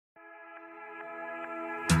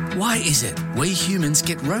Why is it we humans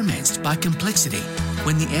get romanced by complexity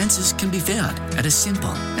when the answers can be found at a simple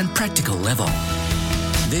and practical level?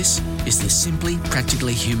 This is the Simply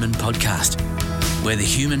Practically Human podcast, where the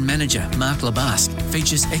human manager, Mark Labasque,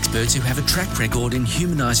 features experts who have a track record in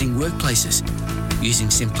humanising workplaces, using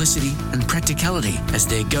simplicity and practicality as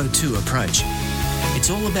their go-to approach. It's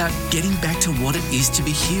all about getting back to what it is to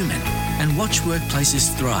be human and watch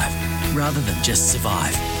workplaces thrive rather than just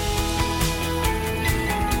survive.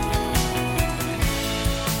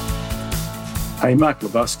 Hey, Mark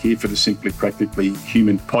Labasque here for the Simply Practically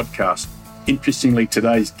Human podcast. Interestingly,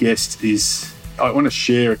 today's guest is, I want to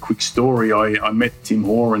share a quick story. I met Tim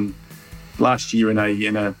Horan last year in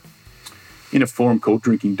a forum called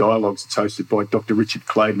Drinking Dialogues. It's hosted by Dr. Richard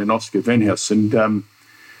Clayton and Oscar Venhouse. And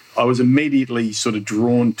I was immediately sort of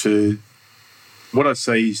drawn to what I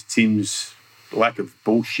say is Tim's lack of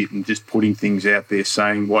bullshit and just putting things out there,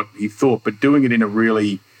 saying what he thought, but doing it in a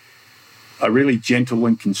really gentle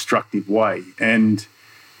and constructive way. And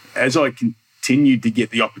as I continued to get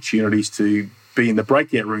the opportunities to be in the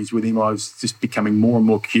breakout rooms with him, I was just becoming more and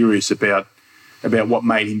more curious about what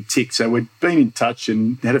made him tick. So we'd been in touch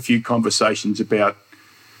and had a few conversations about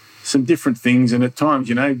some different things, and at times,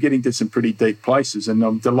 getting to some pretty deep places. And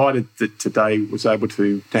I'm delighted that today was able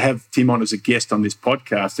to have Tim on as a guest on this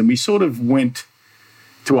podcast. And we sort of went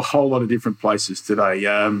to a whole lot of different places today.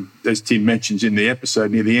 As Tim mentions in the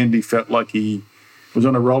episode, near the end, he felt like he was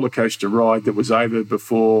on a roller coaster ride that was over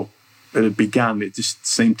before it had begun. It just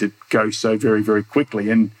seemed to go so very, very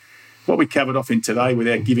quickly. And what we covered off in today,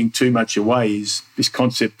 without giving too much away, is this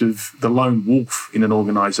concept of the lone wolf in an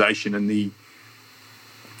organisation and the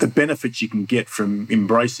benefits you can get from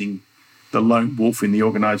embracing the lone wolf in the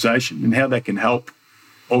organisation and how that can help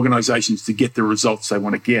organisations to get the results they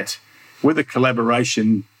want to get. Whether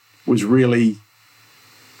collaboration was really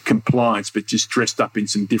compliance, but just dressed up in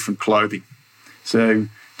some different clothing. So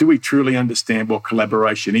do we truly understand what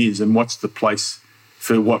collaboration is and what's the place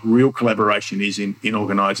for what real collaboration is in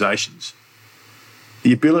organisations?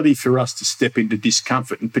 The ability for us to step into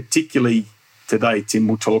discomfort, and particularly today, Tim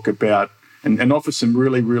will talk about and offer some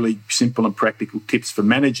really, really simple and practical tips for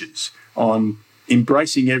managers on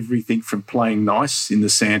embracing everything from playing nice in the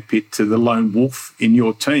sandpit to the lone wolf in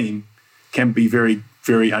your team can be very,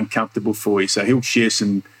 very uncomfortable for you. So he'll share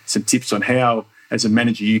some tips on how, as a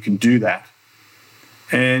manager, you can do that.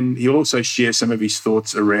 And he'll also share some of his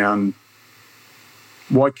thoughts around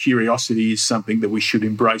why curiosity is something that we should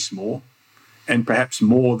embrace more, and perhaps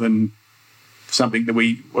more than something that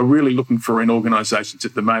we are really looking for in organisations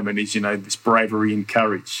at the moment is, this bravery and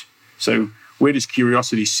courage. So where does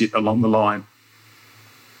curiosity sit along the line?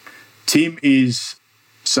 Tim is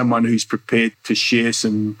someone who's prepared to share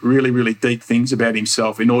some really, really deep things about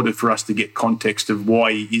himself in order for us to get context of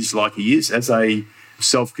why he is like he is as a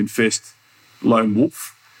self-confessed lone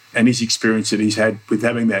wolf and his experience that he's had with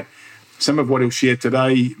having that. Some of what he'll share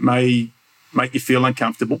today may make you feel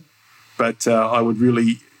uncomfortable, but I would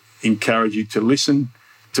really encourage you to listen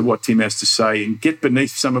to what Tim has to say and get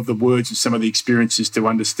beneath some of the words and some of the experiences to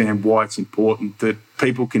understand why it's important that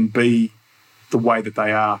people can be the way that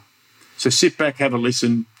they are. So sit back, have a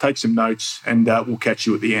listen, take some notes, and we'll catch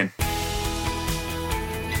you at the end.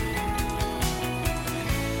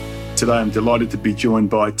 Today I'm delighted to be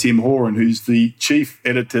joined by Tim Horan, who's the Chief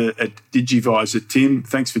Editor at Digivisor. Tim,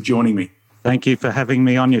 thanks for joining me. Thank you for having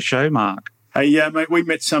me on your show, Mark. Hey, mate, we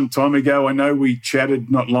met some time ago. I know we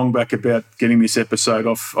chatted not long back about getting this episode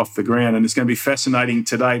off the ground, and it's going to be fascinating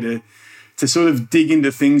today to sort of dig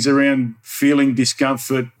into things around feeling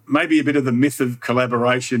discomfort, maybe a bit of the myth of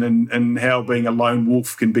collaboration and how being a lone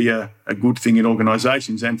wolf can be a good thing in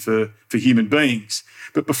organisations and for human beings.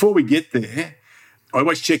 But before we get there, I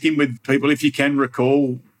always check in with people, if you can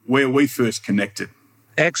recall, where we first connected.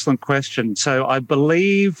 Excellent question. So I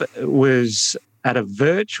believe it was at a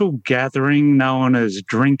virtual gathering known as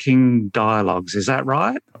Drinking Dialogues. Is that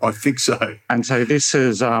right? I think so. And so this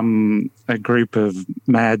is a group of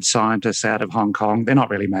mad scientists out of Hong Kong. They're not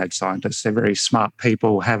really mad scientists. They're very smart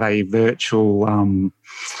people, have a virtual...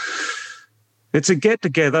 it's a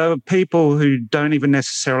get-together of people who don't even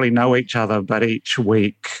necessarily know each other, but each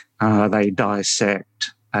week they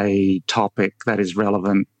dissect a topic that is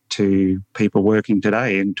relevant to people working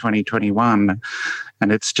today in 2021.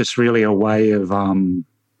 And it's just really a way of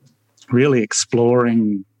really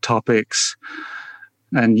exploring topics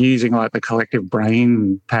and using like the collective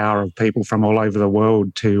brain power of people from all over the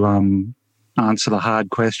world to answer the hard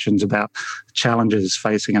questions about challenges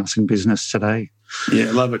facing us in business today. Yeah,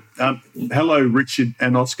 I love it. Hello, Richard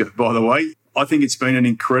and Oscar, by the way. I think it's been an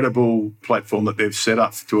incredible platform that they've set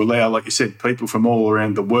up to allow, like you said, people from all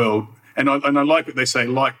around the world And I like what they say,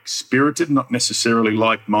 like-spirited, not necessarily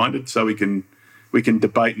like-minded, so we can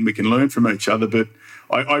debate and we can learn from each other. But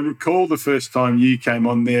I recall the first time you came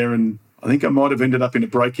on there, and I think I might have ended up in a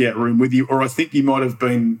breakout room with you, or I think you might have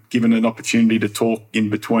been given an opportunity to talk in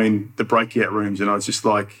between the breakout rooms, and I was just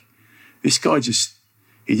like, this guy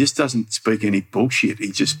he just doesn't speak any bullshit.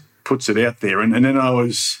 He just puts it out there. And then I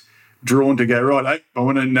was drawn to go, right, I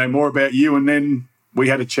want to know more about you. And then we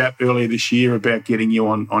had a chat earlier this year about getting you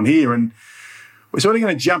on here, and we're sort of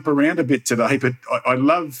going to jump around a bit today, but I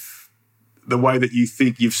love the way that you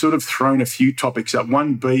think. You've sort of thrown a few topics up,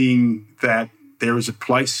 one being that there is a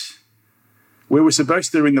place where we're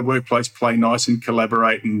supposed to, in the workplace, play nice and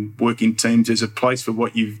collaborate and work in teams. There's a place for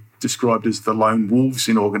what you've described as the lone wolves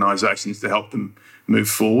in organisations to help them move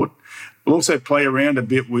forward. We'll also play around a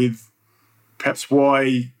bit with perhaps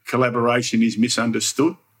why collaboration is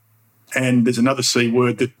misunderstood. And there's another C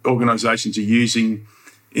word that organisations are using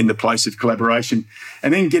in the place of collaboration.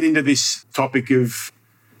 And then get into this topic of,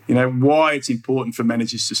 why it's important for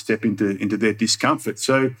managers to step into their discomfort.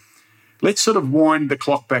 So let's sort of wind the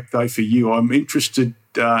clock back, though, for you. I'm interested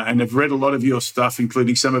and have read a lot of your stuff,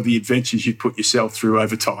 including some of the adventures you put yourself through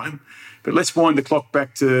over time. But let's wind the clock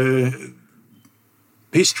back to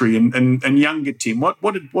history and younger Tim. What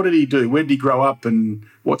did he do? Where did he grow up, and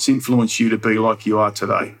what's influenced you to be like you are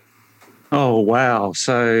today? Oh, wow.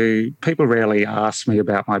 So people rarely ask me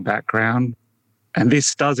about my background. And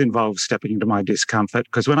this does involve stepping into my discomfort,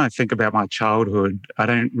 because when I think about my childhood, I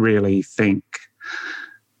don't really think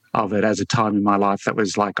of it as a time in my life that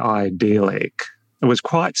was like idyllic. It was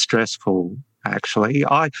quite stressful, actually.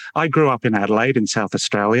 I grew up in Adelaide in South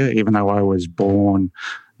Australia, even though I was born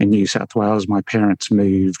in New South Wales. My parents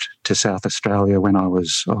moved to South Australia when I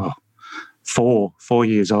was 4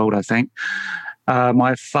 years old, I think.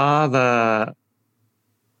 My father,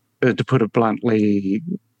 to put it bluntly,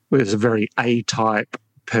 was a very A-type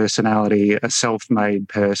personality, a self-made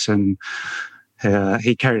person.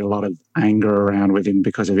 He carried a lot of anger around with him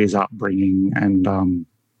because of his upbringing, and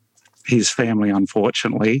his family,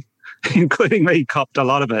 unfortunately, including me, copped a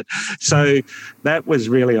lot of it. So that was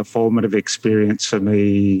really a formative experience for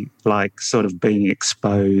me, like sort of being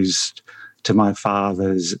exposed to my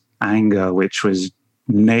father's anger, which was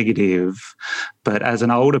negative. But as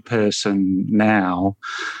an older person now,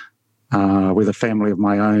 with a family of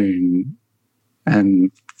my own,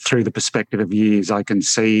 and through the perspective of years, I can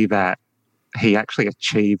see that he actually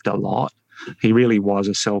achieved a lot. He really was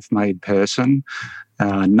a self-made person.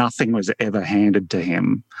 Nothing was ever handed to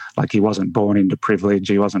him. Like, he wasn't born into privilege.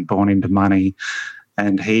 He wasn't born into money.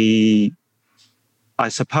 And he, I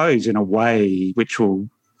suppose, in a way, which will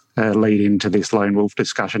lead into this lone wolf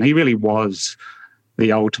discussion, he really was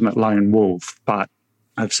the ultimate lone wolf. But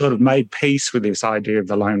I've sort of made peace with this idea of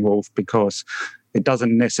the lone wolf because it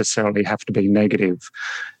doesn't necessarily have to be negative.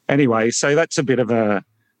 Anyway, so that's a bit of a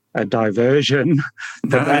diversion.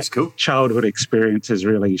 No, that's cool. Childhood experience has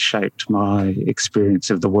really shaped my experience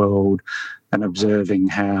of the world, and observing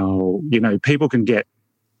how, people can get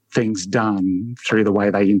things done through the way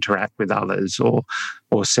they interact with others or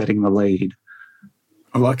setting the lead.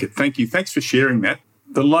 I like it. Thank you. Thanks for sharing that.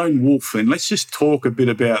 The lone wolf, and let's just talk a bit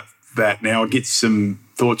about that now. I'll get some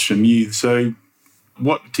thoughts from you. So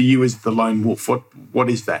what to you is the lone wolf? What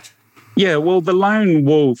is that? Yeah, well, the lone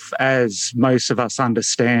wolf, as most of us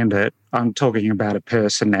understand it, I'm talking about a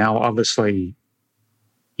person now. Obviously,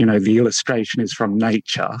 the illustration is from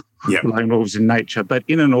nature, yep. Lone wolves in nature. But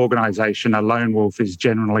in an organisation, a lone wolf is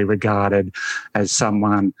generally regarded as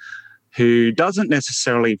someone who doesn't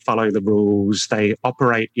necessarily follow the rules. They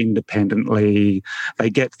operate independently, they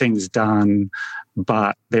get things done,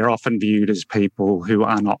 but they're often viewed as people who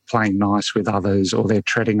are not playing nice with others, or they're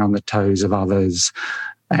treading on the toes of others,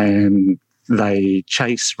 and they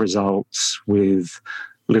chase results with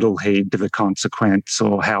little heed to the consequence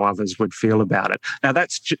or how others would feel about it. Now,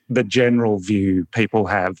 that's the general view people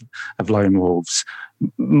have of lone wolves.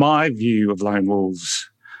 My view of lone wolves,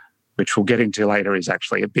 which we'll get into later, is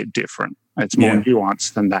actually a bit different. It's more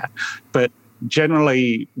nuanced than that. But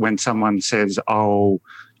generally, when someone says, oh,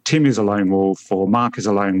 Tim is a lone wolf or Mark is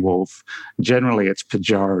a lone wolf, generally it's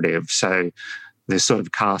pejorative. So they're sort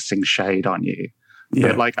of casting shade on you.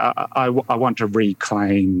 Yeah. But I want to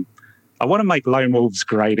reclaim, I want to make lone wolves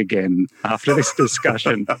great again after this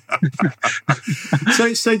discussion.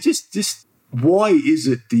 So just why is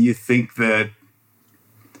it, do you think, that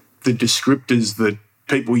the descriptors that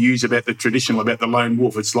people use about the lone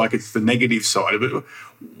wolf, it's like it's the negative side of it?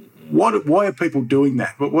 Why are people doing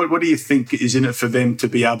that? What do you think is in it for them to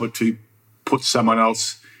be able to put someone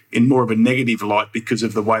else in more of a negative light because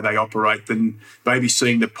of the way they operate than maybe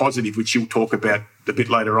seeing the positive, which you'll talk about a bit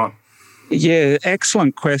later on? Yeah,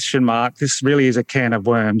 excellent question, Mark. This really is a can of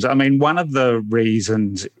worms. I mean, one of the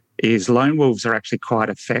reasons is lone wolves are actually quite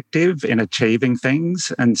effective in achieving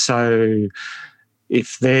things. And so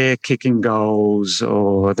if they're kicking goals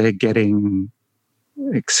or they're getting,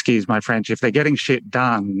 excuse my French, if they're getting shit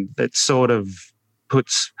done, that sort of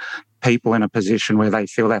puts people in a position where they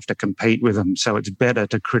feel they have to compete with them. So it's better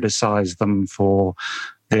to criticise them for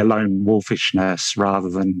their lone wolfishness rather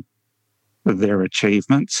than their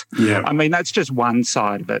achievements. Yeah. I mean, that's just one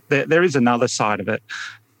side of it. There is another side of it.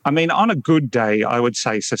 I mean, on a good day, I would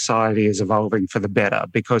say society is evolving for the better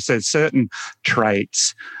because there's certain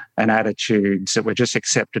traits and attitudes that were just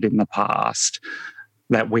accepted in the past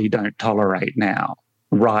that we don't tolerate now,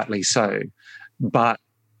 rightly so. But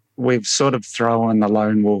we've sort of thrown the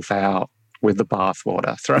lone wolf out with the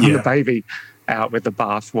bathwater, thrown the baby out with the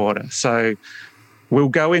bathwater. So we'll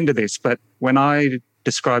go into this, but when I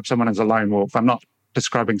describe someone as a lone wolf, I'm not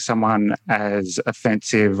describing someone as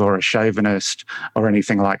offensive or a chauvinist or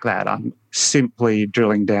anything like that. I'm simply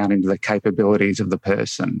drilling down into the capabilities of the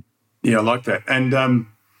person. Yeah, I like that. And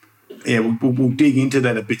we'll dig into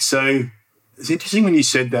that a bit. So it's interesting when you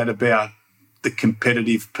said that about the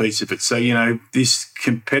competitive piece of it. So, you know, this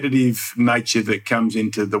competitive nature that comes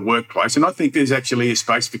into the workplace. And I think there's actually a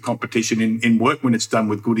space for competition in work when it's done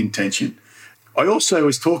with good intention. I also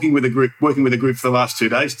was working with a group for the last 2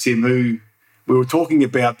 days, Tim, who we were talking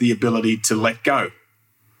about the ability to let go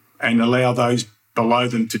and allow those below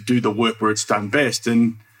them to do the work where it's done best.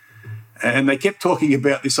 And they kept talking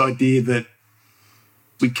about this idea that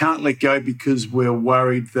we can't let go because we're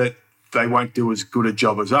worried that they won't do as good a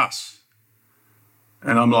job as us.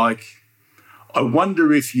 And I'm like, I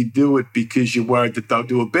wonder if you do it because you're worried that they'll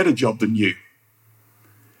do a better job than you.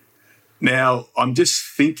 Now, I'm just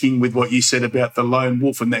thinking with what you said about the lone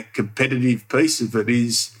wolf and that competitive piece of it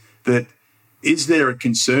is there a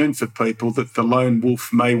concern for people that the lone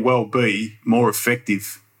wolf may well be more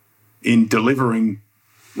effective in delivering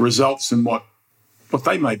results than what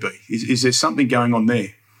they may be? Is there something going on there?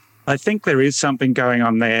 I think there is something going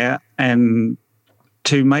on there. And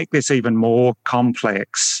to make this even more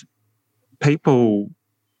complex, people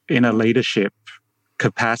in a leadership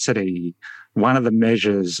capacity, one of the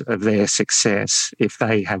measures of their success, if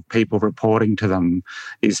they have people reporting to them,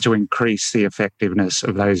 is to increase the effectiveness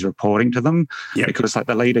of those reporting to them. Yep. Because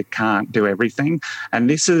the leader can't do everything. And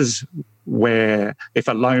this is where if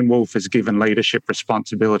a lone wolf is given leadership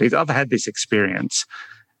responsibilities, I've had this experience.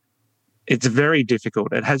 It's very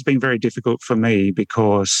difficult. It has been very difficult for me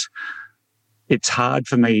because it's hard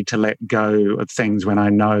for me to let go of things when I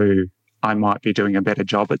know I might be doing a better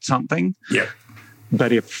job at something. Yeah.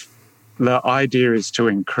 But if the idea is to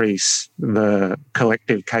increase the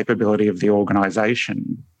collective capability of the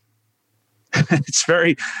organisation, it's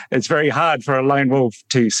very hard for a lone wolf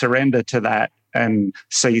to surrender to that and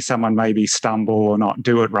see someone maybe stumble or not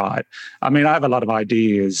do it right. I mean, I have a lot of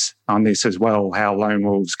ideas on this as well, how lone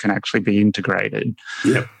wolves can actually be integrated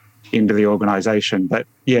into the organisation. But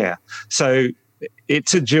yeah, so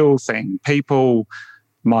it's a dual thing. People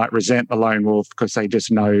might resent the lone wolf because they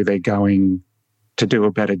just know they're going to do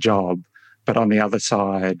a better job. But on the other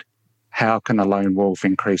side, how can the lone wolf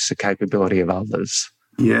increase the capability of others?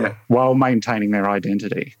 Yeah. While maintaining their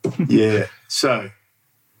identity. Yeah. So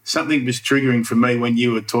something was triggering for me when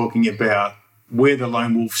you were talking about where the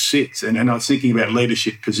lone wolf sits, and I was thinking about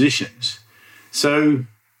leadership positions. So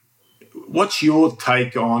what's your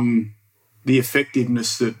take on the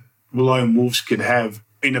effectiveness that lone wolves could have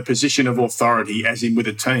in a position of authority, as in with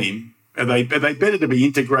a team? Are they better to be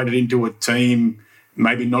integrated into a team,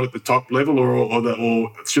 maybe not at the top level,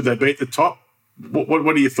 or should they be at the top? What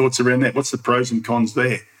are your thoughts around that? What's the pros and cons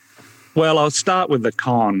there? Well, I'll start with the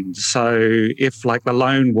cons. So if the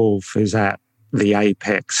lone wolf is at the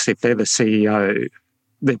apex, if they're the CEO,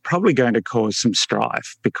 they're probably going to cause some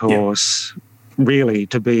strife because really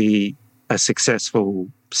to be a successful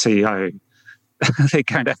CEO, they're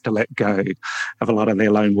going to have to let go of a lot of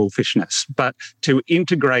their lone wolfishness. But to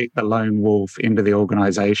integrate the lone wolf into the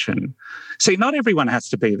organisation, see, not everyone has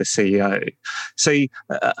to be the CEO. See,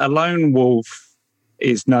 a lone wolf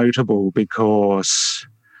is notable because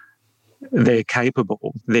they're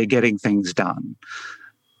capable, they're getting things done.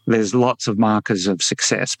 There's lots of markers of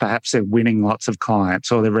success. Perhaps they're winning lots of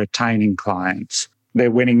clients, or they're retaining clients.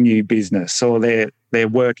 They're winning new business, or they're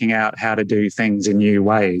working out how to do things in new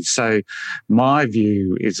ways. So my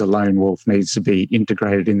view is a lone wolf needs to be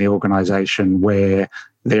integrated in the organisation where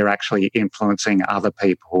they're actually influencing other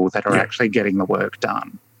people that are actually getting the work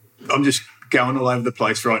done. I'm just going all over the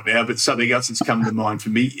place right now, but something else that's come to mind for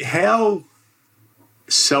me. How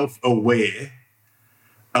self-aware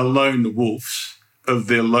are lone wolves of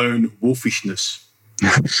their lone wolfishness?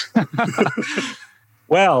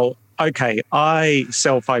 Well, okay, I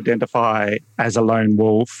self-identify as a lone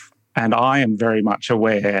wolf, and I am very much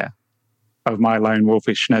aware of my lone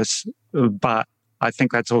wolfishness, but I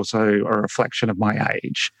think that's also a reflection of my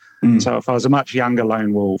age. So if I was a much younger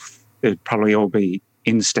lone wolf, it'd probably all be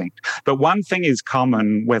instinct. But one thing is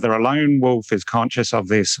common, whether a lone wolf is conscious of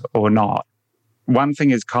this or not. One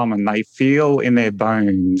thing is common, they feel in their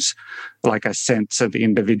bones like a sense of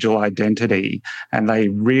individual identity, and they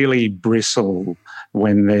really bristle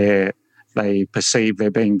when they perceive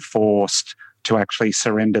they're being forced to actually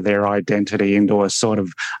surrender their identity into a sort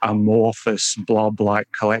of amorphous blob-like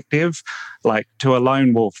collective. Like to a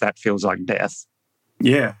lone wolf, that feels like death.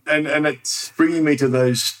 Yeah, and it's bringing me to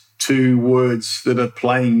those two words that are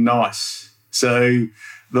playing nice. So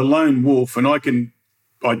the lone wolf, and I can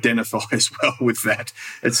identify as well with that.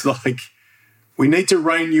 It's like we need to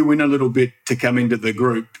rein you in a little bit to come into the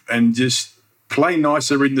group and just play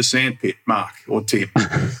nicer in the sandpit, Mark or Tim,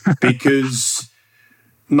 because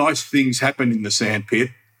nice things happen in the sandpit,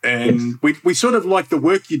 and we sort of like the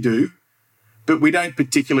work you do, but we don't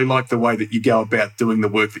particularly like the way that you go about doing the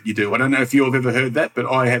work that you do. I don't know if you've ever heard that, but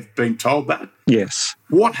I have been told that. Yes.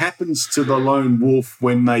 What happens to the lone wolf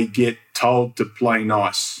when they get told to play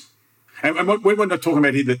nice? And we're not talking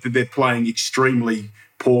about here that they're playing extremely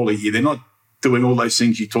poorly here. They're not doing all those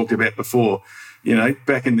things you talked about before. You know,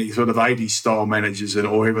 back in the sort of 80s style managers or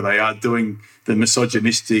whoever they are doing the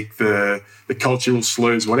misogynistic, the cultural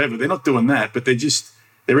slurs, whatever. They're not doing that, but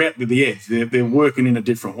they're out to the edge. They're working in a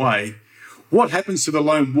different way. What happens to the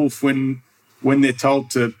lone wolf when they're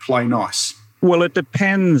told to play nice? Well, it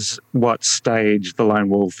depends what stage the lone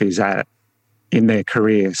wolf is at in their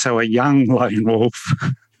career. So a young lone wolf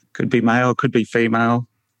could be male, could be female.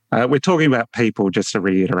 We're talking about people, just to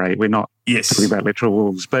reiterate. We're not talking about literal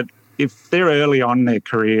wolves. But if they're early on in their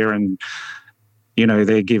career and, you know,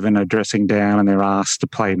 they're given a dressing down and they're asked to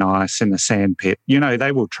play nice in the sandpit, you know,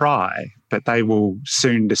 they will try, but they will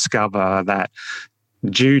soon discover that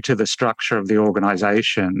due to the structure of the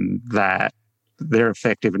organisation that their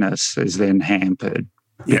effectiveness is then hampered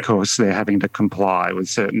because they're having to comply with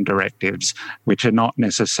certain directives which are not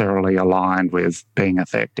necessarily aligned with being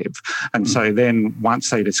effective. And so then once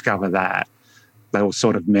they discover that, they'll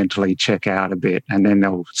sort of mentally check out a bit, and then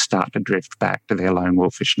they'll start to drift back to their lone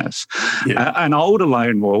wolfishness. Yeah. An older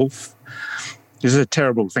lone wolf, this is a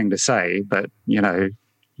terrible thing to say, but, you know,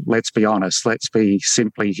 let's be honest, let's be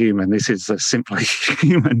simply human. This is a Simply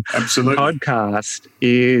Human podcast,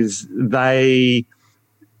 is they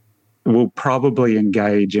will probably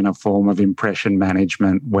engage in a form of impression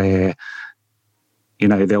management where, you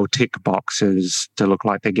know, they'll tick boxes to look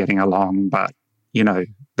like they're getting along, but, you know,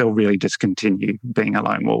 they'll really just continue being a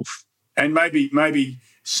lone wolf. And maybe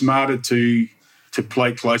smarter to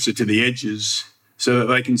play closer to the edges so that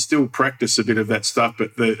they can still practice a bit of that stuff,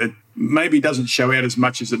 but it maybe doesn't show out as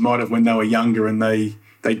much as it might have when they were younger and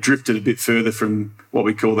they drifted a bit further from what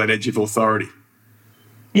we call that edge of authority.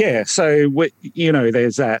 Yeah, so, you know,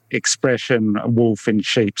 there's that expression, wolf in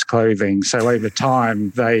sheep's clothing. So over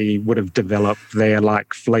time, they would have developed their,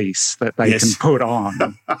 like, fleece that they can put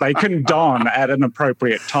on. They can don at an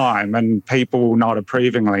appropriate time, and people nod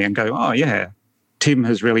approvingly and go, oh, yeah, Tim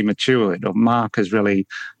has really matured or Mark has really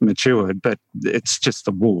matured, but it's just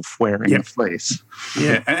the wolf wearing the fleece.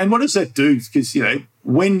 Yeah, and what does that do? Because, you know,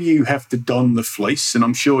 when you have to don the fleece, and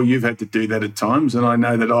I'm sure you've had to do that at times, and I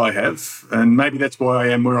know that I have, and maybe that's why I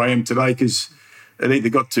am where I am today, because it either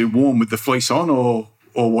got too warm with the fleece on or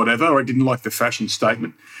whatever, or I didn't like the fashion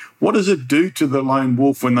statement. What does it do to the lone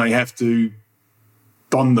wolf when they have to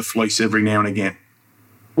don the fleece every now and again?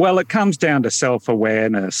 Well, it comes down to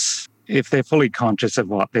self-awareness. If they're fully conscious of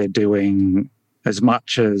what they're doing, as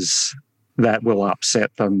much as that will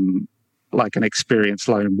upset them, like an experienced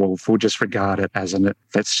lone wolf will just regard it as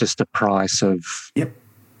that's just a price of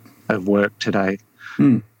work today.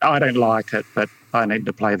 I don't like it, but I need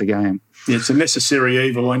to play the game. Yeah, it's a necessary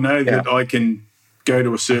evil. I know that I can go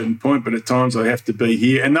to a certain point, but at times I have to be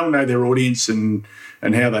here, and they'll know their audience and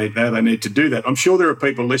how they need to do that. I'm sure there are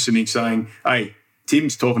people listening saying, hey,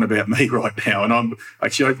 Tim's talking about me right now, and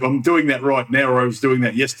I'm doing that right now, or I was doing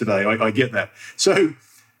that yesterday. I get that. So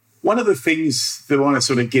one of the things that I want to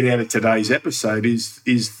sort of get out of today's episode is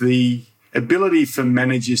the ability for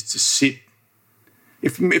managers to sit.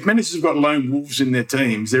 If managers have got lone wolves in their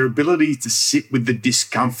teams, their ability to sit with the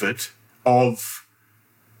discomfort of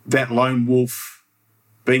that lone wolf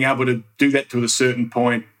being able to do that to a certain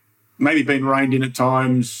point, maybe being reined in at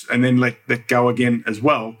times and then let go again as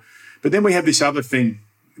well. But then we have this other thing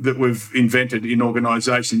that we've invented in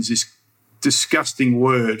organisations, this disgusting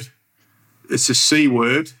word It's a C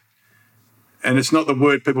word, and it's not the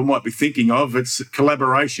word people might be thinking of. It's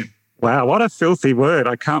collaboration. Wow, what a filthy word.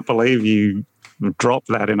 I can't believe you dropped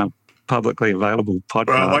that in a publicly available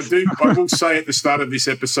podcast. Well, I will say at the start of this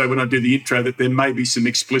episode when I do the intro that there may be some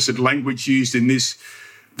explicit language used in this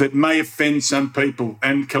that may offend some people,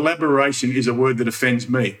 and collaboration is a word that offends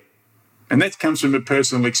me. And that comes from a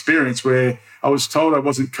personal experience where I was told I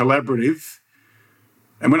wasn't collaborative.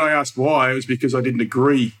 And when I asked why, it was because I didn't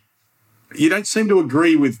agree. You don't seem to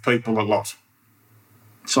agree with people a lot.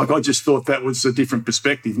 It's like I just thought that was a different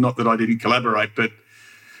perspective, not that I didn't collaborate. But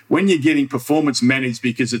when you're getting performance managed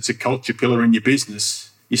because it's a culture pillar in your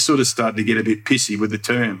business, you sort of start to get a bit pissy with the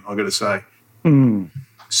term, I've got to say.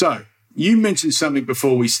 So you mentioned something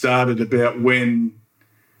before we started about when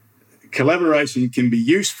collaboration can be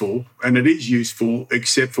useful, and it is useful,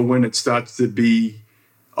 except for when it starts to be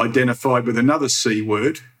identified with another C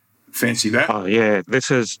word. Fancy that? Oh, yeah.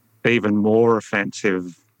 This is even more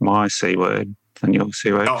offensive, my C word, than your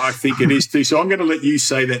C word. Oh, I think it is too. So I'm going to let you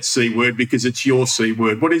say that C word because it's your C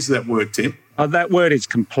word. What is that word, Tim? That word is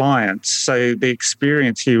compliance. So the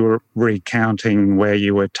experience you were recounting where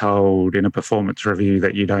you were told in a performance review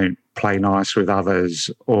that you don't play nice with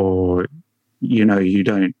others or, you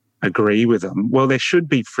don't agree with them. Well, there should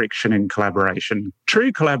be friction in collaboration.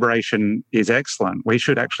 True collaboration is excellent. We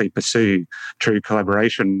should actually pursue true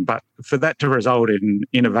collaboration. But for that to result in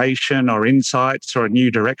innovation or insights or a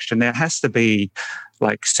new direction, there has to be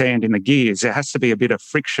like sand in the gears. There has to be a bit of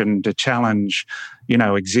friction to challenge,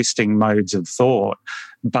 existing modes of thought.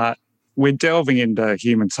 But we're delving into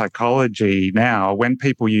human psychology now. When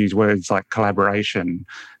people use words like collaboration,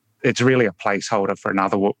 it's really a placeholder for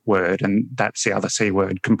another word, and that's the other C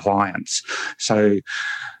word, compliance. So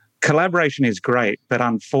collaboration is great, but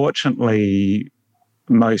unfortunately,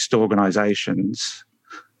 most organisations,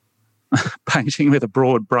 painting with a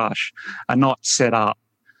broad brush, are not set up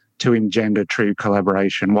to engender true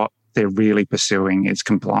collaboration. What they're really pursuing is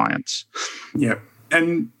compliance. Yeah.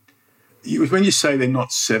 And when you say they're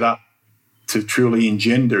not set up to truly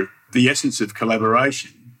engender the essence of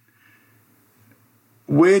collaboration,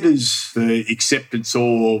 where does the acceptance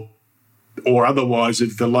or otherwise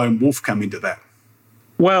of the lone wolf come into that?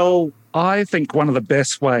 Well, I think one of the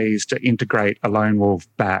best ways to integrate a lone wolf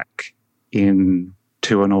back into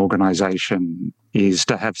an organisation is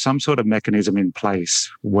to have some sort of mechanism in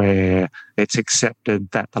place where it's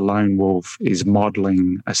accepted that the lone wolf is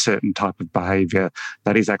modelling a certain type of behaviour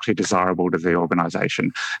that is actually desirable to the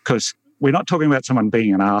organisation. Because we're not talking about someone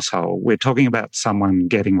being an arsehole, we're talking about someone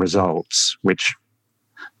getting results, which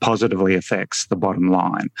positively affects the bottom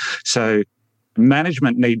line. So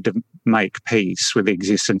management need to make peace with the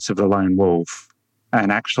existence of the lone wolf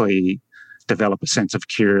and actually develop a sense of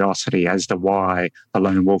curiosity as to why the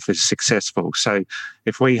lone wolf is successful. So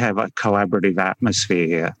if we have a collaborative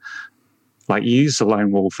atmosphere, like use the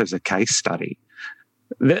lone wolf as a case study.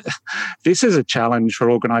 This is a challenge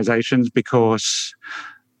for organisations because,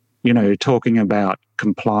 talking about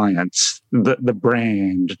compliance, the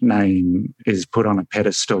brand name is put on a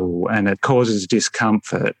pedestal and it causes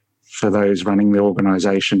discomfort for those running the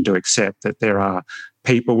organisation to accept that there are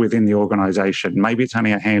people within the organisation. Maybe it's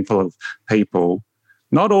only a handful of people.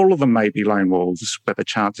 Not all of them may be lone wolves, but the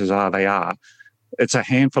chances are they are. It's a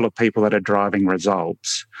handful of people that are driving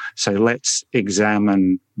results. So let's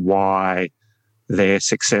examine why they're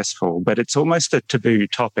successful. But it's almost a taboo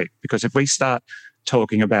topic because if we start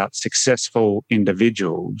talking about successful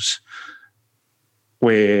individuals,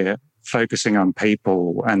 we're focusing on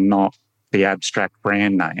people and not the abstract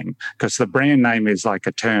brand name, because the brand name is like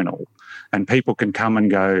eternal and people can come and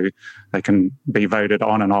go. They can be voted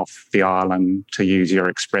on and off the island, to use your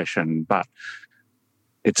expression, but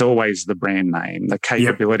it's always the brand name. The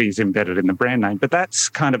capability is embedded in the brand name, but that's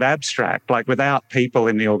kind of abstract. Like without people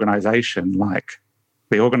in the organisation, like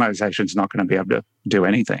the organisation's not going to be able to do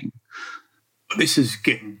anything. This is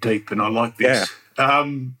getting deep and I like this. Yeah.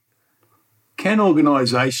 Can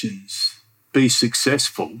organisations be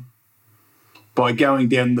successful by going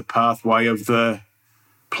down the pathway of the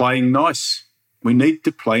playing nice? We need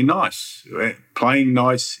to play nice. Playing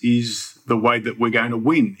nice is the way that we're going to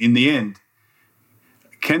win in the end.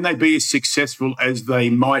 Can they be as successful as they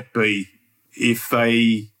might be if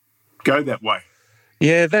they go that way?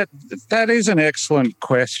 Yeah, that is an excellent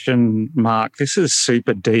question, Mark. This is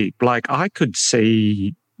super deep. Like I could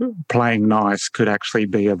see playing nice could actually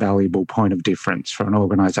be a valuable point of difference for an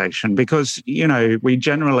organisation because, we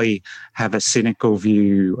generally have a cynical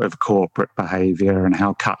view of corporate behaviour and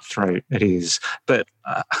how cutthroat it is. But,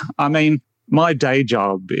 my day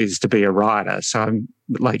job is to be a writer. So I'm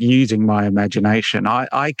like using my imagination.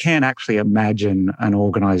 I can actually imagine an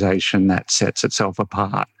organization that sets itself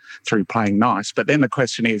apart through playing nice. But then the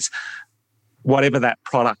question is, whatever that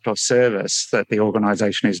product or service that the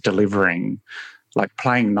organization is delivering, like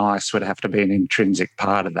playing nice would have to be an intrinsic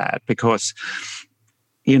part of that. Because,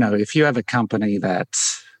 if you have a company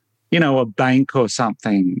that's, a bank or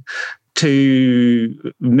something,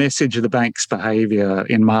 to message the bank's behaviour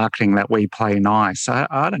in marketing that we play nice,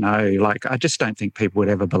 I don't know, I just don't think people would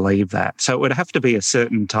ever believe that. So it would have to be a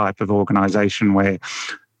certain type of organisation where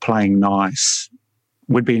playing nice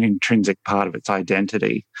would be an intrinsic part of its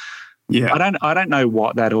identity. Yeah, I don't know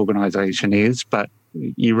what that organisation is, but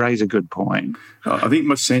you raise a good point. I think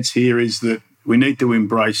my sense here is that we need to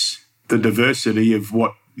embrace the diversity of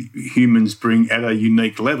what humans bring at a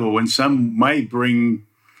unique level, and some may bring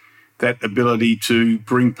that ability to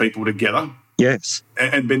bring people together. Yes.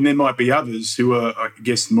 And then there might be others who are, I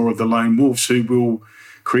guess, more of the lone wolves who will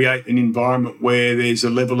create an environment where there's a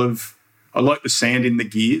level of, I like the sand in the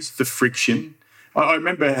gears, the friction. I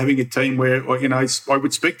remember having a team where, I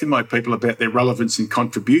would speak to my people about their relevance and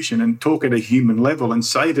contribution and talk at a human level and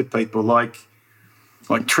say to people like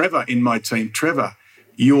Trevor in my team, Trevor,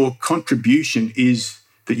 your contribution is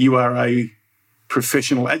that you are a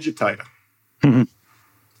professional agitator. Mm-hmm.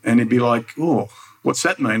 And he'd be like, oh, what's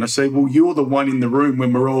that mean? I say, well, you're the one in the room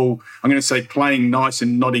when we're all, I'm going to say, playing nice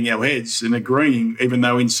and nodding our heads and agreeing, even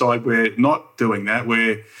though inside we're not doing that,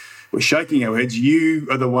 we're shaking our heads. You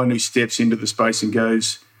are the one who steps into the space and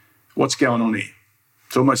goes, what's going on here?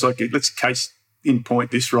 It's almost like, let's case in point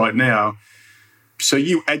this right now. So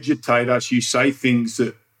you agitate us, you say things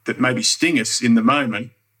that maybe sting us in the moment,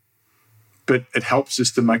 but it helps us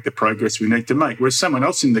to make the progress we need to make. Whereas someone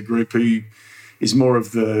else in the group who is more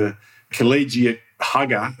of the collegiate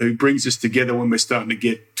hugger who brings us together when we're starting to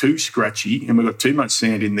get too scratchy and we've got too much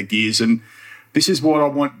sand in the gears. And this is what I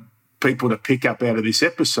want people to pick up out of this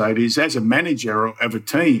episode is, as a manager of a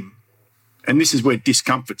team, and this is where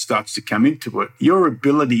discomfort starts to come into it, your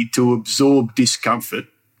ability to absorb discomfort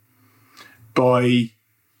by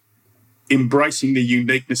embracing the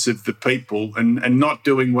uniqueness of the people and not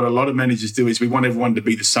doing what a lot of managers do is we want everyone to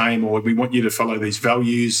be the same, or we want you to follow these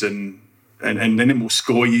values and then we'll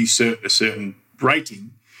score you a certain rating.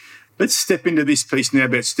 Let's step into this piece now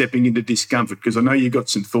about stepping into discomfort, because I know you've got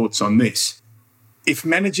some thoughts on this. If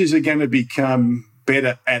managers are going to become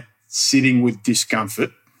better at sitting with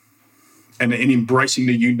discomfort and embracing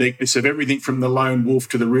the uniqueness of everything from the lone wolf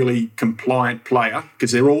to the really compliant player,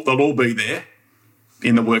 because they'll all be there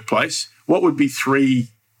in the workplace, what would be 3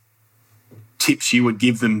 tips you would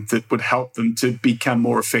give them that would help them to become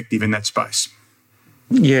more effective in that space?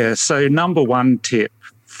 Yeah, so number one tip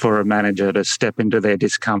for a manager to step into their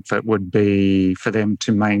discomfort would be for them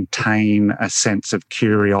to maintain a sense of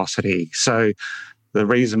curiosity. So the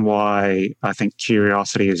reason why I think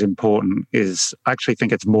curiosity is important is I actually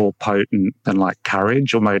think it's more potent than like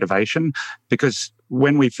courage or motivation, because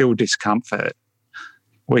when we feel discomfort,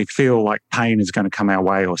 we feel like pain is going to come our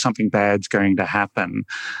way or something bad's going to happen.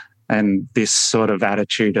 And this sort of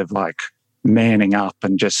attitude of like manning up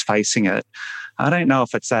and just facing it, I don't know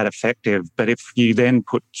if it's that effective. But if you then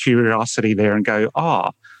put curiosity there and go,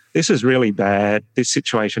 oh, this is really bad, this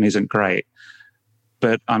situation isn't great,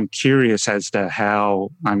 but I'm curious as to how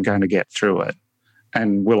I'm going to get through it.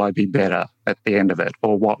 And will I be better at the end of it?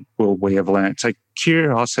 Or what will we have learned? So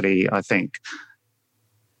curiosity, I think,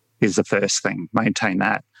 is the first thing. Maintain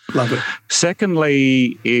that. Love it.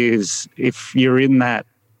 Secondly is if you're in that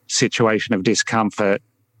situation of discomfort,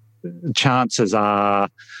 chances are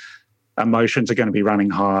emotions are going to be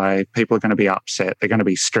running high, people are going to be upset, they're going to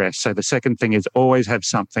be stressed. So the second thing is always have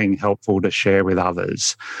something helpful to share with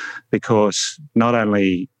others, because not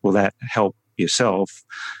only will that help yourself,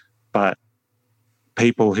 but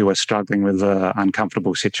people who are struggling with an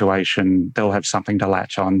uncomfortable situation, they'll have something to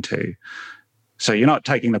latch on to. So you're not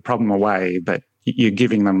taking the problem away, but you're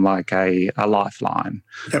giving them like a lifeline.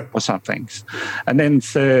 Yep. Or something. And then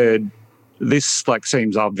third, this like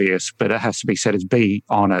seems obvious, but it has to be said, is be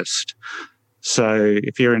honest. So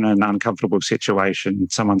if you're in an uncomfortable situation,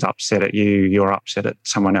 someone's upset at you, you're upset at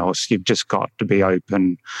someone else, you've just got to be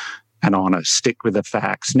open and honest. Stick with the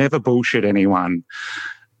facts. Never bullshit anyone.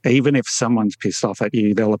 Even if someone's pissed off at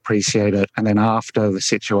you, they'll appreciate it. And then after the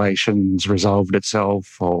situation's resolved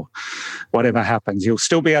itself or whatever happens, you'll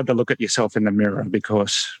still be able to look at yourself in the mirror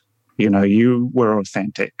because, you were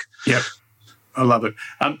authentic. Yep. I love it.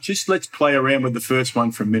 Just let's play around with the first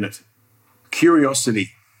one for a minute. Curiosity.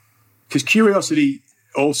 Because curiosity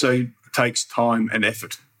also takes time and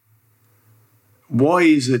effort. Why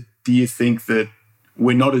is it, do you think, that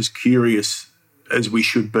we're not as curious as we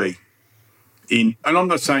should be. And I'm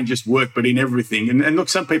not saying just work, but in everything. And look,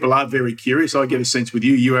 some people are very curious. I get a sense with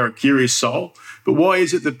you, you are a curious soul. But why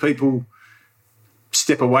is it that people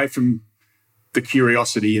step away from the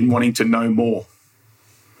curiosity and wanting to know more?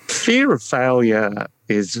 Fear of failure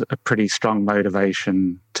is a pretty strong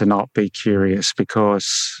motivation to not be curious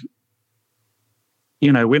because,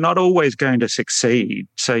 you know, we're not always going to succeed.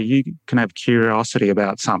 So you can have curiosity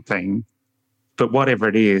about something, but whatever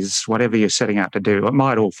it is, whatever you're setting out to do, it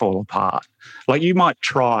might all fall apart. Like you might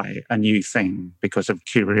try a new thing because of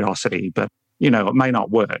curiosity, but, you know, it may not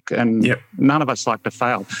work. And None of us like to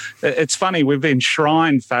fail. It's funny, we've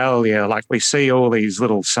enshrined failure. Like we see all these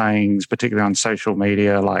little sayings, particularly on social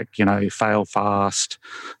media, like, you know, fail fast,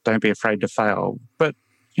 don't be afraid to fail. But,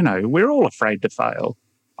 you know, we're all afraid to fail.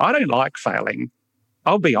 I don't like failing.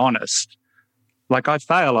 I'll be honest. Like I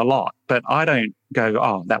fail a lot, but I don't go,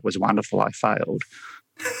 oh, that was wonderful, I failed.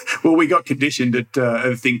 Well, we got conditioned at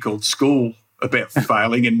a thing called school about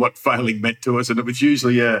failing and what failing meant to us. And it was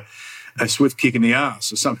usually a swift kick in the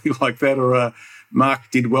arse or something like that, or a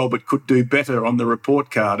Mark did well but could do better on the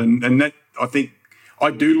report card. And that, I think,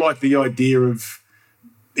 I do like the idea of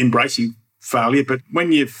embracing failure, but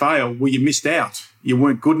when you fail, well, you missed out. You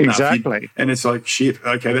weren't good enough. Exactly. And it's like, shit,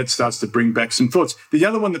 okay, that starts to bring back some thoughts. The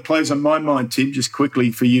other one that plays on my mind, Tim, just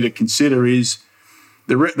quickly for you to consider is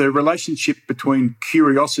the relationship between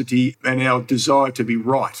curiosity and our desire to be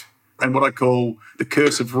right, and what I call the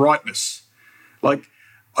curse of rightness. Like,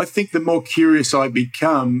 I think the more curious I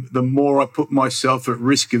become, the more I put myself at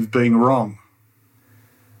risk of being wrong.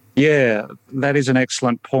 Yeah, that is an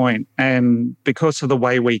excellent point. And because of the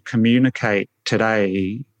way we communicate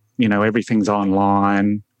today, you know, everything's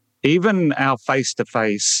online. Even our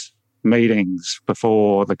face-to-face meetings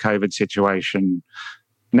before the COVID situation,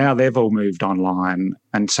 now they've all moved online.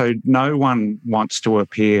 And so no one wants to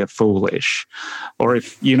appear foolish. Or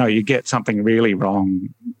if, you know, you get something really wrong,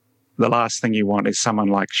 the last thing you want is someone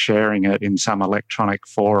like sharing it in some electronic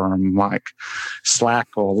forum like Slack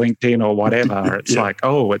or LinkedIn or whatever. It's like,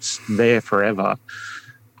 oh, it's there forever.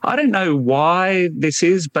 I don't know why this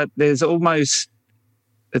is, but there's almost,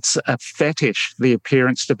 it's a fetish, the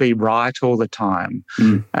appearance to be right all the time.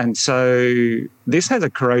 And so this has a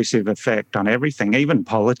corrosive effect on everything, even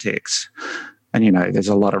politics. And, you know, there's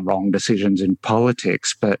a lot of wrong decisions in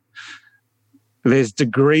politics, but there's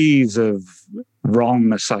degrees of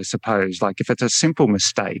wrongness, I suppose. Like if it's a simple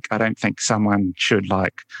mistake, I don't think someone should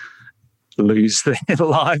like lose their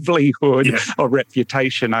livelihood or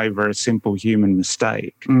reputation over a simple human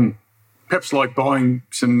mistake. Perhaps like buying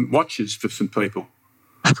some watches for some people.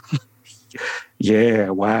 Yeah,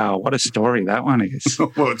 wow, what a story that one is.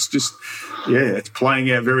 Well, it's just, it's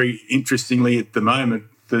playing out very interestingly at the moment.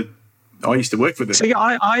 That I used to work with it. See,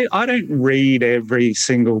 I don't read every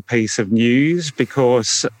single piece of news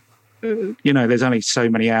because, you know, there's only so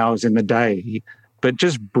many hours in the day. But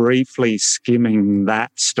just briefly skimming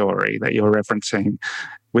that story that you're referencing,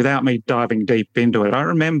 without me diving deep into it, I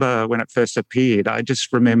remember when it first appeared, I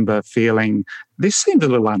just remember feeling this seems a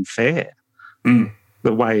little unfair,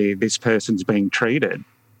 the way this person's being treated.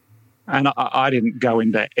 And I didn't go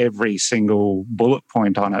into every single bullet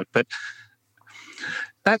point on it, but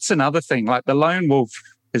that's another thing. Like the lone wolf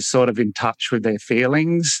is sort of in touch with their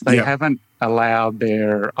feelings. They haven't allowed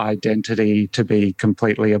their identity to be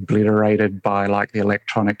completely obliterated by like the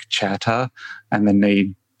electronic chatter and the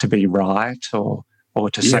need to be right or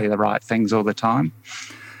to say the right things all the time.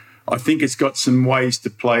 I think it's got some ways to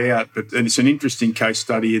play out, and it's an interesting case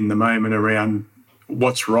study in the moment around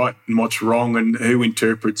what's right and what's wrong and who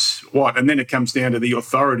interprets what. And then it comes down to the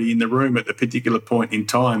authority in the room at the particular point in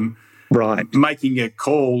time, right, making a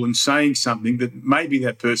call and saying something that maybe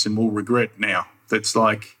that person will regret now. That's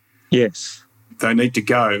like, yes, they need to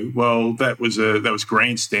go. Well, that was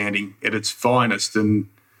grandstanding at its finest, and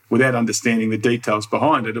without understanding the details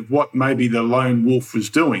behind it of what maybe the lone wolf was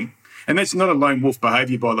doing. And that's not a lone wolf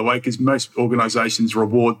behaviour, by the way, because most organisations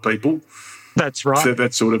reward people. That's right. For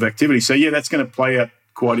that sort of activity. So, that's going to play out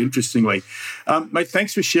quite interestingly. Mate,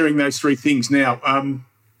 thanks for sharing those three things. Now,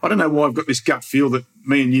 I don't know why I've got this gut feel that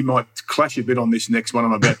me and you might clash a bit on this next one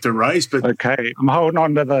I'm about to raise. But okay, I'm holding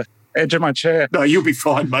on to the edge of my chair. No, you'll be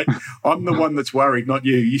fine, mate. I'm the one that's worried, not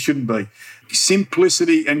you. You shouldn't be.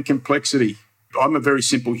 Simplicity and complexity. I'm a very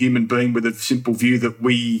simple human being with a simple view that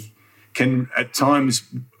we can at times,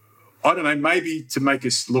 I don't know, maybe to make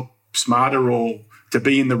us look smarter or to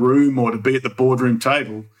be in the room or to be at the boardroom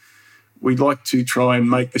table, we like to try and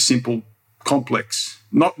make the simple complex.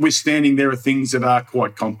 Notwithstanding, there are things that are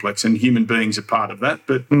quite complex and human beings are part of that.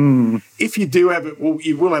 But if you do have it, well,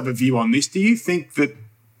 you will have a view on this. Do you think that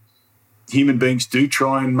human beings do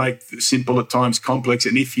try and make the simple at times complex.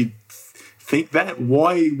 And if you think that,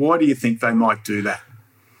 why do you think they might do that?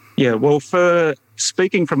 Yeah, well, for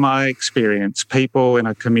speaking from my experience, people in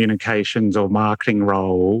a communications or marketing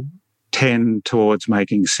role tend towards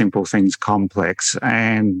making simple things complex.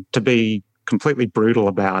 And to be completely brutal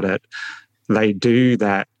about it, they do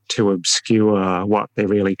that to obscure what they're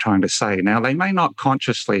really trying to say. Now, they may not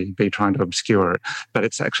consciously be trying to obscure it, but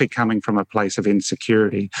it's actually coming from a place of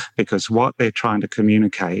insecurity, because what they're trying to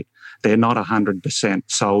communicate, they're not 100%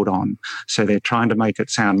 sold on. So they're trying to make it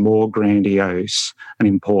sound more grandiose and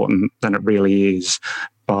important than it really is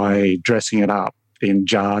by dressing it up in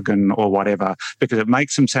jargon or whatever, because it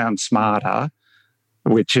makes them sound smarter,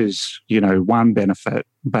 which is, one benefit,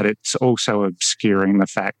 but it's also obscuring the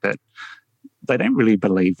fact that they don't really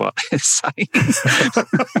believe what they're saying.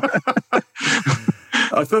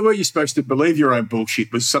 I thought what you're supposed to believe your own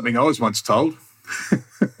bullshit was something I was once told.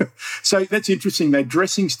 So that's interesting. They're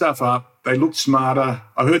dressing stuff up. They look smarter.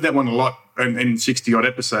 I heard that one a lot in 60-odd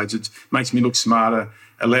episodes. It makes me look smarter,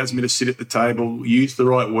 allows me to sit at the table, use the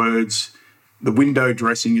right words. The window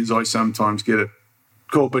dressing, as I sometimes get it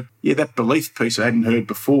called. But, yeah, that belief piece I hadn't heard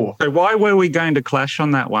before. So why were we going to clash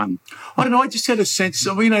on that one? I don't know. I just had a sense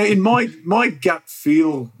of, in my gut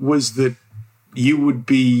feel was that you would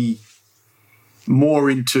be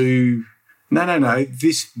more into, no,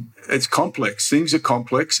 it's complex. Things are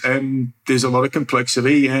complex and there's a lot of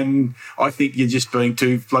complexity, and I think you're just being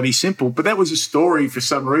too bloody simple. But that was a story for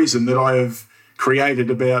some reason that I have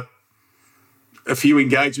created about a few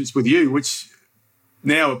engagements with you, which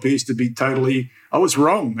now appears to be totally, I was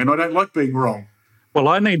wrong, and I don't like being wrong. Well,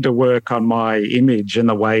 I need to work on my image and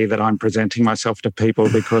the way that I'm presenting myself to people,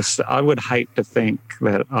 because I would hate to think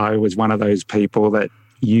that I was one of those people that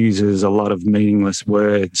uses a lot of meaningless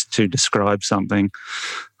words to describe something.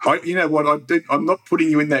 You know what, I'm not putting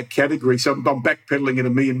you in that category, so I'm backpedaling at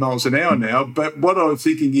 1,000,000 miles an hour now, but what I was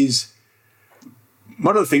thinking is,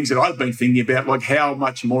 one of the things that I've been thinking about, like how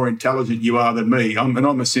much more intelligent you are than me, I'm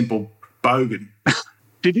a simple bogan.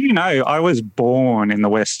 Did you know I was born in the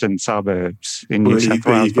western suburbs in New South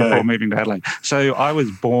Wales before moving to Adelaide? So I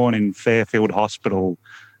was born in Fairfield Hospital.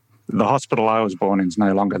 The hospital I was born in is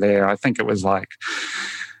no longer there. I think it was like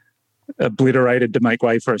obliterated to make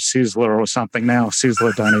way for a Sizzler or something. Now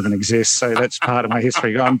Sizzler don't even exist, so that's part of my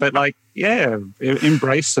history gone. But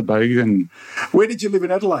embrace the bogan. Where did you live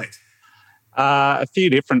in Adelaide? A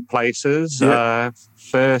few different places. Yep.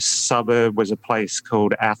 First suburb was a place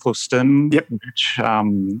called Athelston, yep, which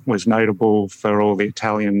was notable for all the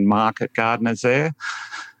Italian market gardeners there.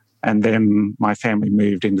 And then my family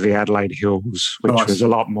moved into the Adelaide Hills, which was a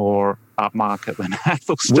lot more upmarket than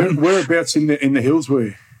Athelston. Whereabouts in the hills were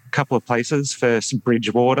you? A couple of places. First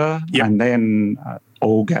Bridgewater, yep, and then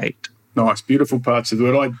Aldgate. Nice, beautiful parts of the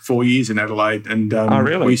world. I had 4 years in Adelaide, and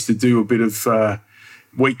really? We used to do a bit of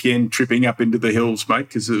weekend tripping up into the hills, mate,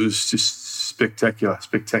 because it was just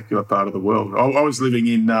spectacular part of the world. I was living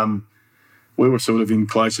in, we were sort of in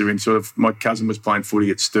closer in sort of, my cousin was playing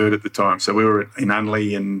footy at Sturt at the time, so we were in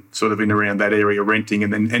Unley and sort of in around that area renting,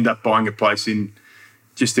 and then end up buying a place in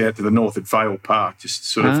just out to the north at Vale Park, just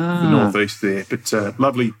sort of the northeast there. But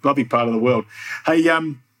lovely part of the world. Hey,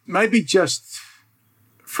 maybe just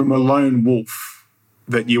from a lone wolf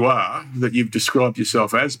that you've described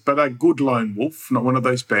yourself as, but a good lone wolf, not one of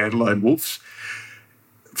those bad lone wolves.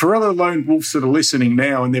 For other lone wolves that are listening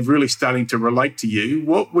now and they're really starting to relate to you,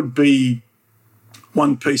 what would be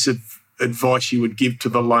one piece of advice you would give to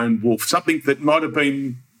the lone wolf? Something that might have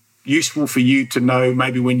been useful for you to know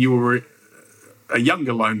maybe when you were a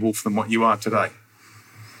younger lone wolf than what you are today.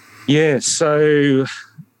 Yeah, so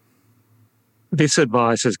this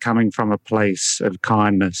advice is coming from a place of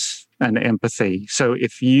kindness and empathy. So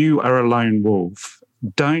if you are a lone wolf,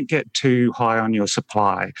 don't get too high on your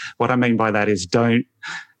supply. What I mean by that is don't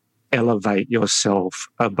elevate yourself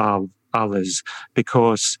above others,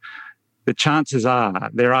 because the chances are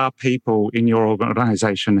there are people in your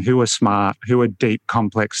organisation who are smart, who are deep,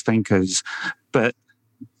 complex thinkers, but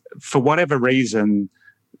for whatever reason,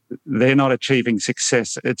 they're not achieving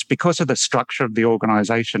success. It's because of the structure of the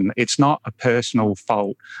organisation. It's not a personal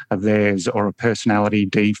fault of theirs or a personality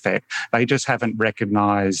defect. They just haven't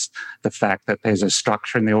recognised the fact that there's a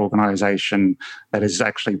structure in the organisation that is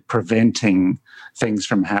actually preventing things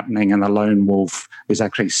from happening, and the lone wolf is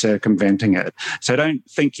actually circumventing it. So don't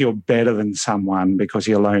think you're better than someone because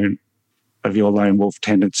you're of your lone wolf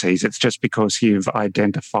tendencies. It's just because you've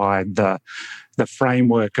identified the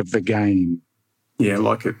framework of the game. Yeah, I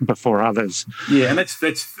like it. Before others. Yeah, and that's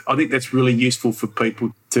I think that's really useful for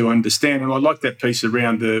people to understand. And I like that piece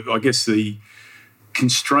around the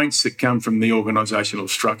constraints that come from the organisational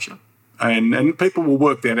structure. And people will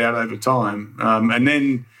work that out over time. And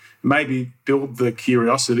then maybe build the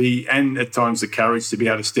curiosity and at times the courage to be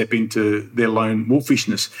able to step into their lone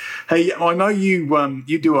wolfishness. Hey, I know you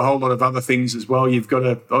do a whole lot of other things as well. You've got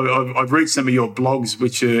I've read some of your blogs,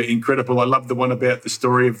 which are incredible. I love the one about the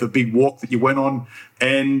story of the big walk that you went on.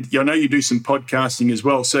 And I know you do some podcasting as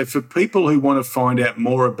well. So for people who want to find out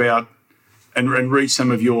more about and read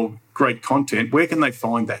some of your great content, where can they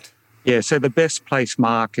find that? Yeah, so the best place,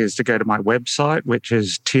 Mark, is to go to my website, which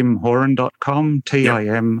is timhoran.com,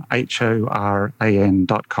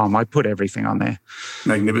 timhoran.com. I put everything on there.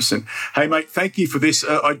 Magnificent. Hey, mate, thank you for this.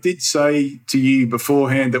 I did say to you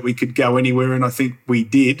beforehand that we could go anywhere, and I think we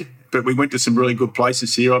did, but we went to some really good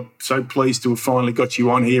places here. I'm so pleased to have finally got you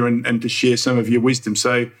on here and to share some of your wisdom.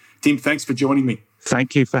 So, Tim, thanks for joining me.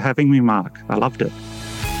 Thank you for having me, Mark. I loved it.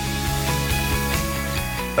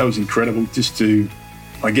 That was incredible just to,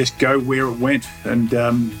 I guess, go where it went. And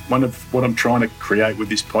one of what I'm trying to create with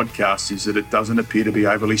this podcast is that it doesn't appear to be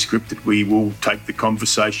overly scripted. We will take the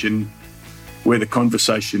conversation where the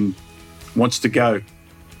conversation wants to go.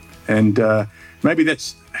 And maybe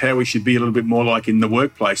that's how we should be a little bit more like in the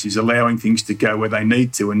workplace, is allowing things to go where they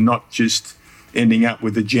need to and not just ending up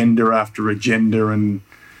with agenda after agenda and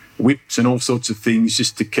whips and all sorts of things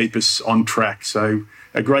just to keep us on track. So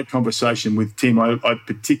a great conversation with Tim. I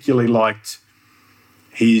particularly liked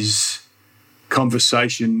his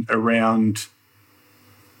conversation around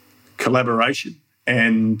collaboration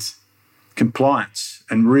and compliance.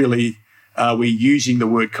 And really, are we using the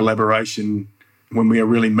word collaboration when we are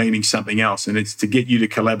really meaning something else? And it's to get you to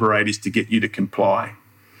collaborate is to get you to comply.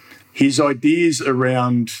 His ideas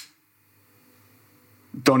around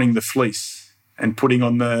donning the fleece and putting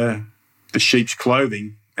on the sheep's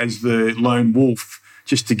clothing as the lone wolf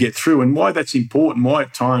just to get through, and why that's important, why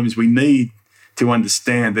at times we need to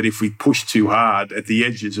understand that if we push too hard at the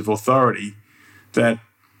edges of authority, that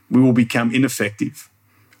we will become ineffective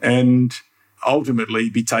and ultimately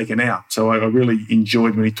be taken out. So I really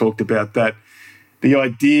enjoyed when he talked about that. The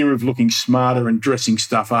idea of looking smarter and dressing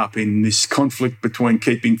stuff up in this conflict between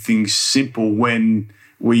keeping things simple when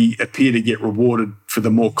we appear to get rewarded for the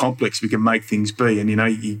more complex we can make things be. And,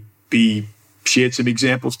 he shared some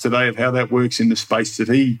examples today of how that works in the space that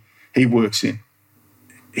he works in.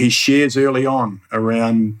 He shares early on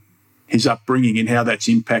around his upbringing and how that's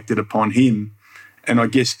impacted upon him, and I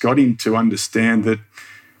guess got him to understand that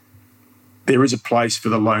there is a place for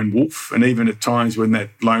the lone wolf, and even at times when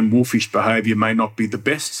that lone wolfish behaviour may not be the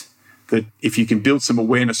best, that if you can build some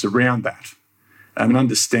awareness around that, and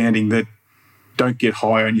understanding that don't get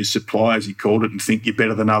high on your supply, as he called it, and think you're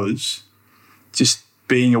better than others, just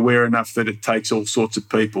being aware enough that it takes all sorts of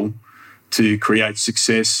people to create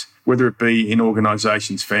success, whether it be in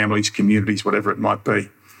organisations, families, communities, whatever it might be.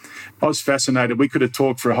 I was fascinated. We could have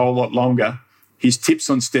talked for a whole lot longer. His tips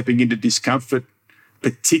on stepping into discomfort,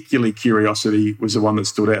 particularly curiosity, was the one that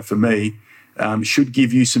stood out for me. Should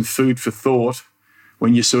give you some food for thought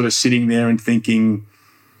when you're sort of sitting there and thinking,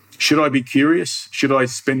 should I be curious? Should I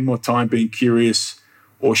spend more time being curious?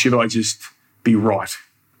 Or should I just be right?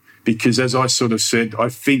 Because as I sort of said, I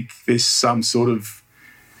think there's some sort of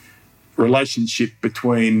relationship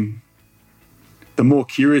between the more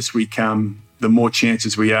curious we become, the more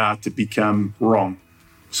chances we are to become wrong.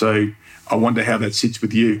 So I wonder how that sits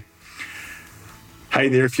with you. Hey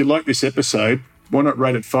there, if you like this episode, why not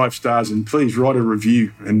rate it 5 stars and please write a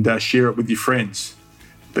review and share it with your friends.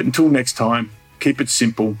 But until next time, keep it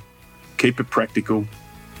simple, keep it practical,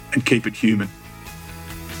 and keep it human.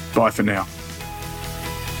 Bye for now.